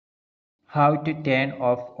How to turn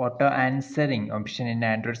off auto answering option in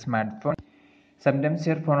Android smartphone. Sometimes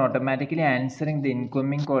your phone automatically answering the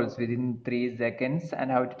incoming calls within 3 seconds, and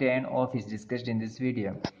how to turn off is discussed in this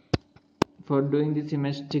video. For doing this, you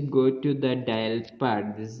must go to the dial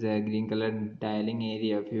pad. This is a green color dialing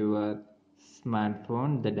area of your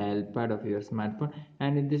smartphone, the dial pad of your smartphone,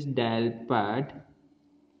 and in this dial pad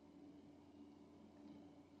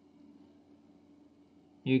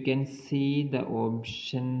you can see the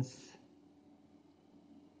options.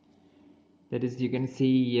 That is, you can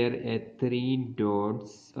see here a 3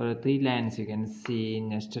 dots or 3 lines you can see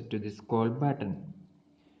next to this call button.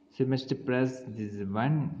 So you must press this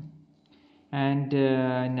one, and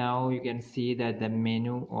now you can see that the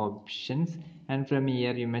menu options, and from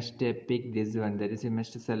here you must pick this one. That is, you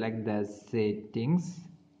must select the settings,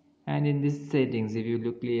 and in this settings, if you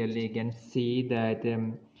look clearly, you can see that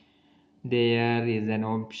there is an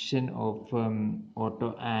option of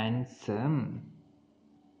auto answer.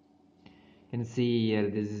 You can see here,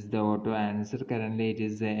 this is the auto answer. Currently it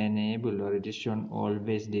is enabled, or it is shown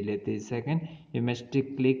always delay 3 seconds. You must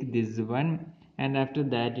click this one, and after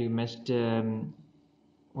that you must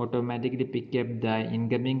automatically pick up the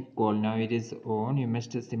incoming call. Now it is on. You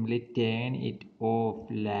must simply turn it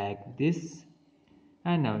off like this,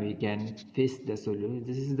 and now we can fix the solution.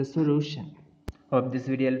 This is the solution. Hope this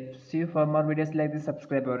video helps you. For more videos like this,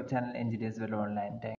 subscribe our channel NGDS Well Online. Thanks.